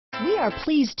We are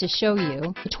pleased to show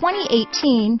you the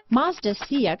 2018 Mazda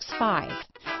CX-5.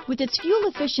 With its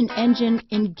fuel-efficient engine,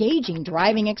 engaging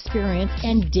driving experience,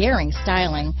 and daring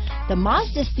styling, the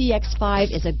Mazda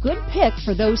CX-5 is a good pick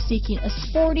for those seeking a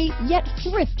sporty yet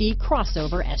thrifty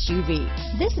crossover SUV.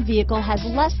 This vehicle has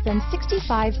less than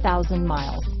 65,000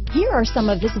 miles. Here are some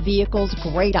of this vehicle's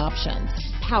great options: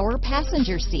 power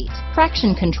passenger seat,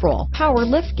 traction control, power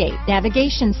liftgate,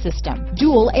 navigation system,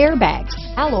 dual airbags,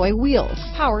 alloy wheels,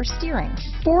 power steering,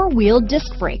 four-wheel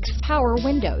disc brakes, power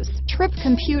windows, trip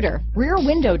computer, rear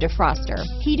window defroster,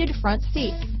 heated front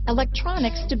seats,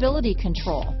 electronic stability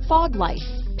control, fog lights,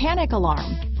 panic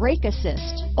alarm, brake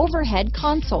assist, overhead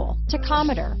console,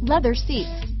 tachometer, leather seats.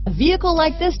 A vehicle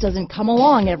like this doesn't come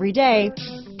along every day.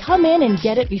 Come in and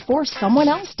get it before someone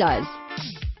else does.